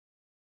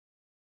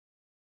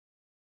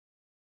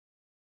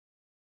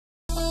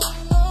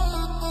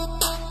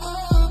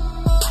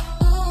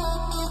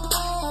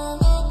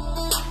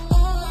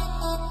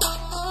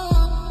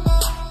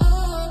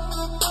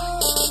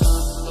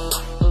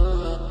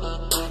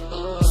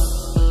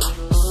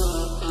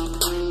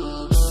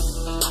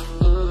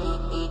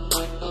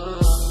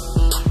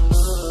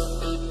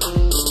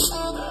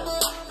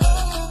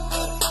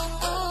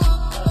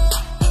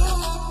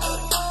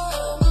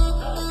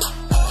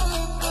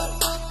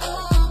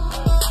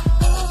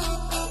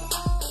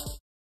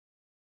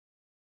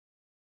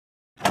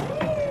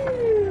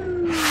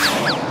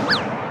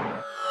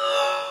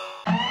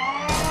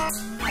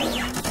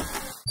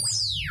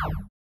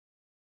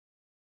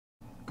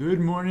Good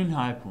morning,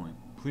 High Point.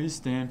 Please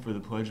stand for the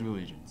Pledge of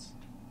Allegiance.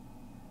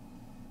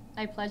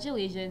 I pledge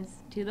allegiance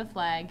to the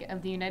flag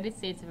of the United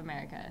States of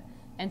America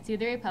and to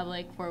the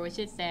republic for which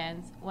it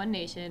stands, one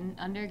nation,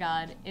 under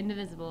God,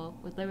 indivisible,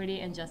 with liberty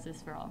and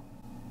justice for all.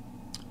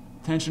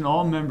 Attention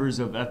all members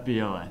of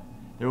FBLA.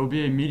 There will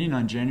be a meeting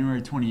on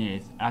January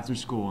 28th after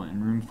school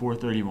in room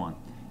 431.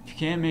 If you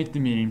can't make the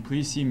meeting,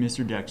 please see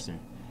Mr. Dexter.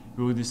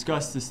 We will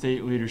discuss the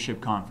State Leadership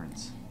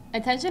Conference.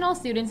 Attention all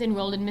students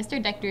enrolled in Mr.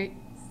 Dexter's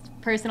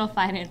personal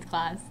finance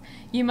class.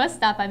 You must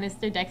stop by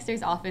Mr.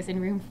 Dexter's office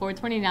in room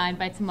 429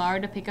 by tomorrow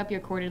to pick up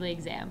your quarterly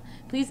exam.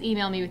 Please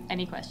email me with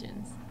any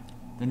questions.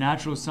 The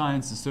Natural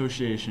Science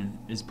Association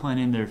is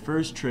planning their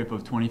first trip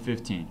of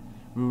 2015.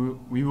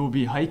 We will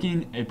be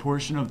hiking a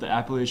portion of the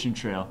Appalachian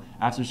Trail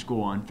after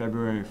school on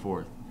February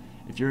 4th.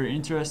 If you're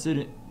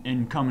interested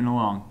in coming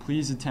along,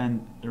 please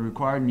attend the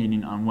required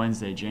meeting on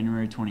Wednesday,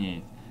 January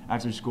 28th,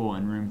 after school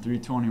in room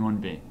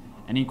 321B.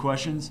 Any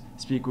questions?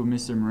 Speak with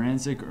Mr.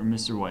 Moranczyk or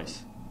Mr.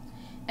 Weiss.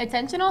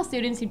 Attention all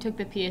students who took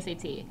the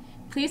PSAT.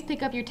 Please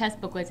pick up your test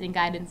booklets and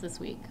guidance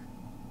this week.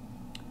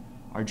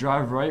 Our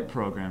Drive Right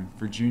program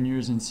for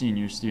juniors and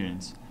senior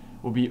students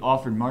will be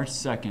offered March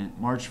 2nd,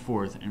 March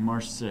 4th, and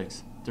March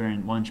 6th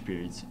during lunch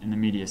periods in the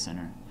Media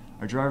Center.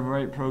 Our Drive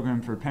Right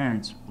program for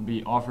parents will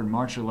be offered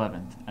March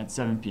 11th at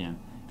 7 p.m.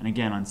 and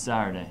again on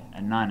Saturday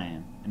at 9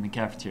 a.m. in the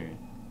cafeteria.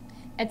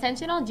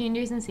 Attention all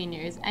juniors and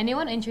seniors,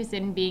 anyone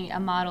interested in being a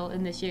model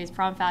in this year's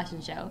prom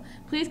fashion show,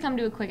 please come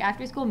to a quick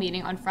after-school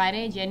meeting on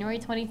Friday, January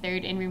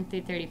 23rd in room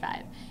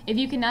 335. If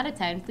you cannot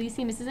attend, please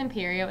see Mrs.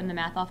 Imperio in the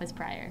math office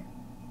prior.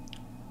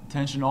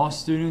 Attention all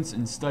students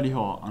in study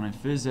hall on a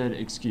phys ed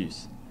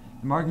excuse.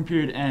 The marking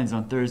period ends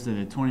on Thursday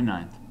the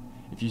 29th.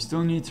 If you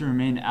still need to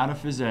remain out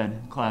of phys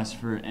ed class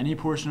for any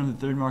portion of the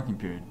third marking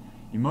period,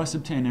 you must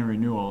obtain a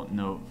renewal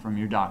note from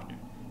your doctor.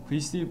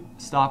 Please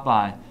stop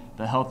by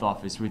the health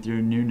office with your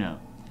new note.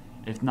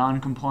 If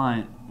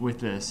non-compliant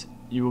with this,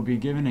 you will be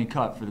given a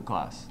cut for the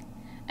class.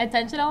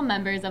 Attention all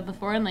members of the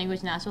Foreign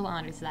Language National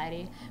Honor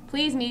Society.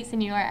 Please meet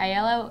Senor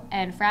Aiello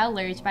and Frau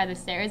Lurch by the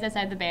stairs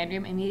outside the band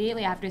room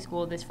immediately after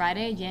school this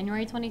Friday,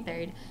 January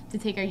 23rd, to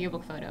take our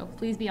yearbook photo.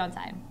 Please be on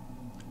time.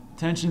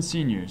 Attention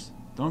seniors,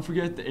 don't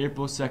forget the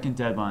April 2nd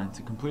deadline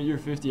to complete your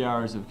 50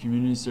 hours of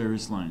community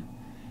service learning.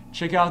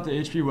 Check out the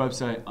HP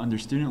website under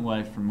Student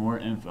Life for more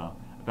info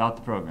about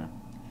the program.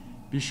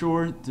 Be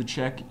sure to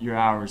check your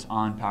hours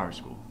on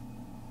PowerSchool.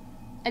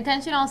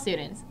 Attention all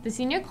students. The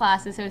senior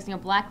class is hosting a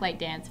black light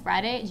dance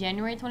Friday,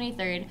 January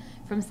 23rd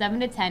from 7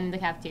 to 10 in the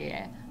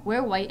cafeteria.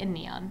 Wear white and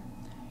neon.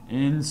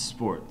 In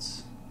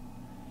sports,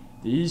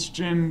 the East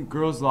Gym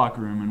girls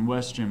locker room and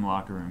West Gym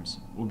locker rooms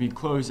will be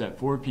closed at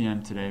 4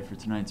 p.m. today for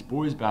tonight's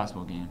boys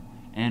basketball game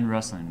and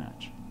wrestling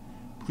match.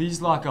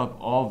 Please lock up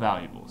all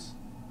valuables.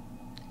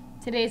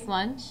 Today's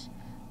lunch: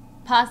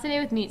 pasta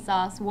with meat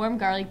sauce, warm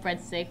garlic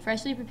breadstick,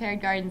 freshly prepared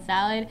garden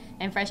salad,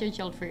 and freshly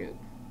chilled fruit.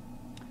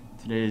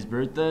 Today's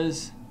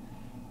birthdays: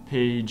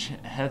 Paige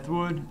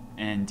Hethwood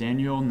and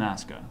Daniel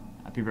Nasca.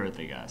 Happy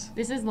birthday, guys.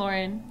 This is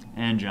Lauren.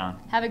 And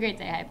John. Have a great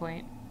day, High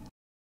Point.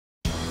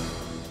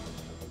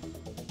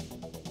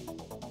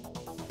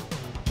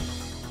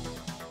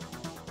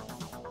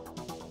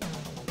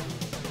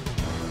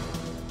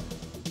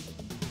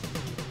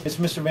 It's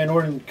Mr. Van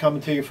Orden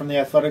coming to you from the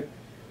athletic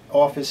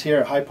office here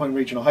at High Point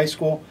Regional High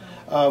School.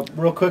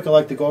 Real quick, I'd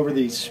like to go over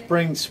the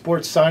spring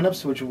sports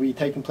signups, which will be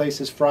taking place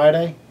this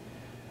Friday,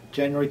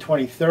 January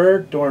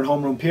 23rd, during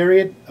homeroom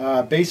period.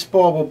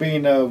 Baseball will be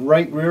in the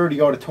right rear of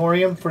the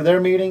auditorium for their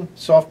meeting.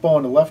 Softball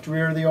in the left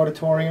rear of the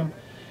auditorium.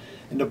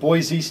 In the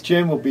boys' East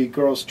Gym will be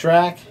girls'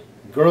 track.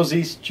 Girls'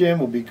 East Gym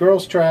will be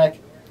girls' track.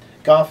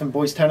 Golf and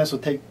boys' tennis will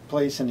take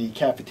place in the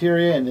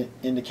cafeteria, and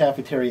in the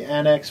cafeteria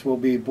annex will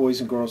be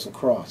boys and girls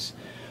lacrosse.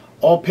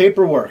 All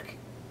paperwork,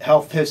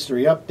 health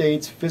history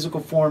updates,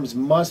 physical forms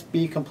must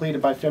be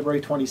completed by February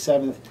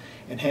 27th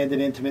and handed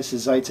in to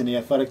Mrs. Zeitz in the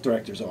athletic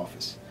director's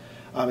office.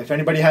 If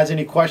anybody has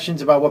any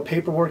questions about what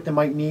paperwork they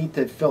might need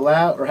to fill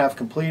out or have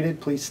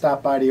completed, please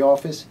stop by the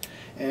office,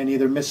 and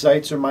either Ms.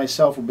 Zeitz or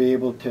myself will be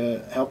able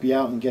to help you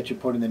out and get you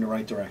put in the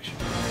right direction.